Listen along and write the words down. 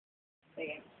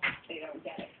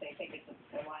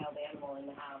animal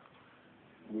in the house.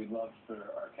 We'd love for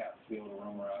our cats to be able to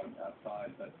roam around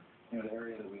outside, but the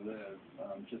area that we live,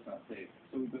 just not safe.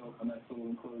 So we built a nice little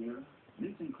enclosure.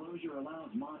 This enclosure allows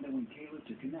Mondo and Caleb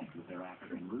to connect with their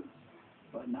African roots,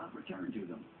 but not return to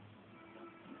them.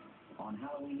 On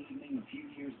Halloween evening a few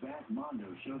years back, Mondo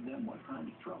showed them what kind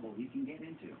of trouble he can get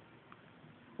into.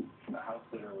 The house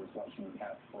sitter was watching the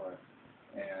cats for us,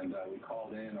 and we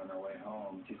called in on our way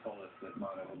home. She told us that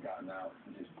Mondo had gotten out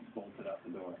and just bolted out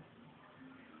the door.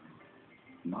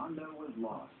 Mondo was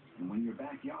lost, and when your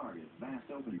backyard is vast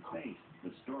open space,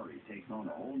 the story takes on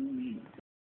a whole new meaning.